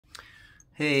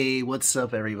Hey, what's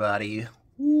up, everybody?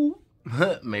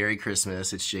 Merry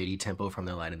Christmas. It's JD Temple from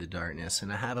the Light of the Darkness,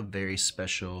 and I have a very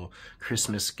special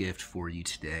Christmas gift for you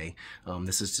today.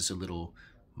 This is just a little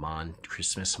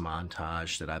Christmas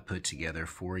montage that I put together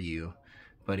for you,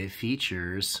 but it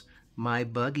features my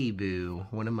Buggy Boo,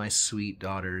 one of my sweet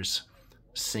daughters,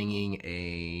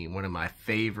 singing one of my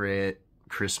favorite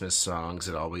Christmas songs.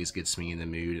 It always gets me in the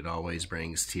mood. It always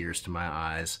brings tears to my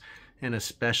eyes. And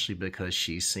especially because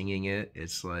she's singing it,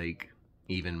 it's like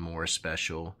even more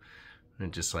special. It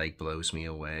just like blows me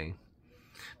away.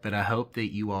 But I hope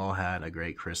that you all had a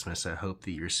great Christmas. I hope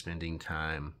that you're spending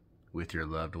time with your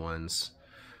loved ones.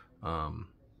 The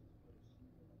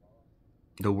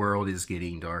world is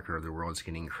getting darker, the world's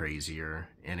getting crazier,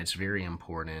 and it's very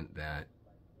important that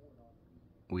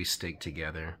we stick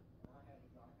together,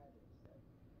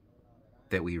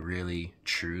 that we really,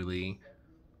 truly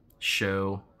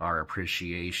show our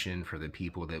appreciation for the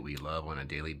people that we love on a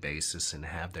daily basis and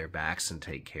have their backs and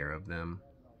take care of them.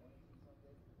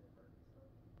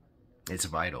 It's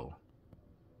vital.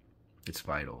 It's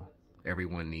vital.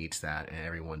 Everyone needs that and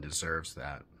everyone deserves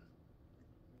that.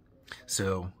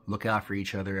 So look out for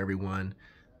each other, everyone.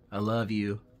 I love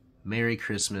you. Merry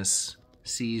Christmas.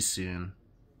 See you soon.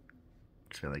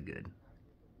 It's really good.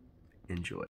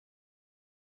 Enjoy.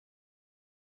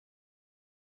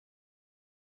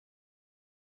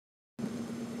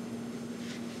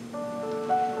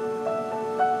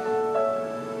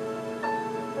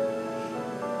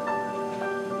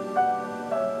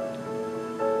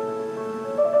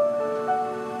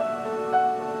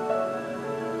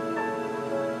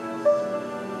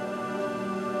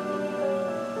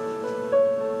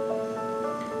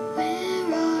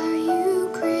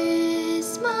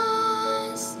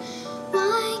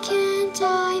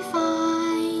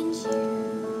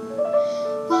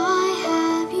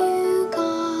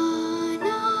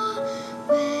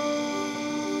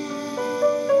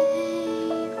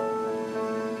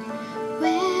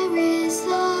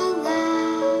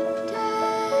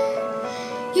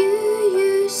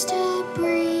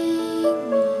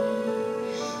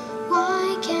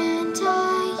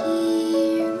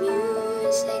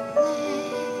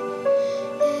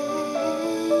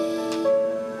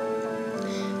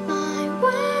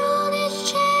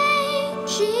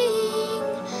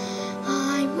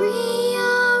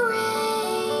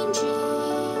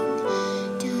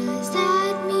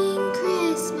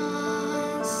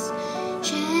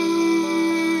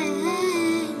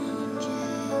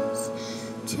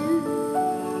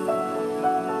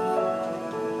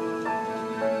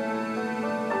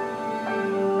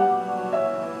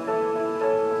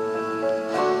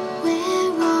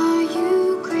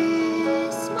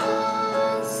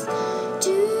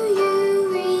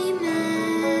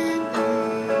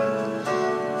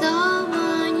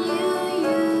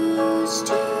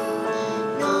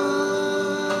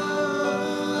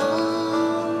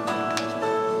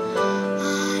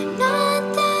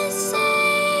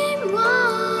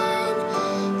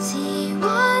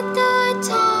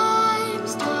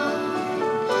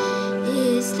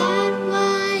 Is that what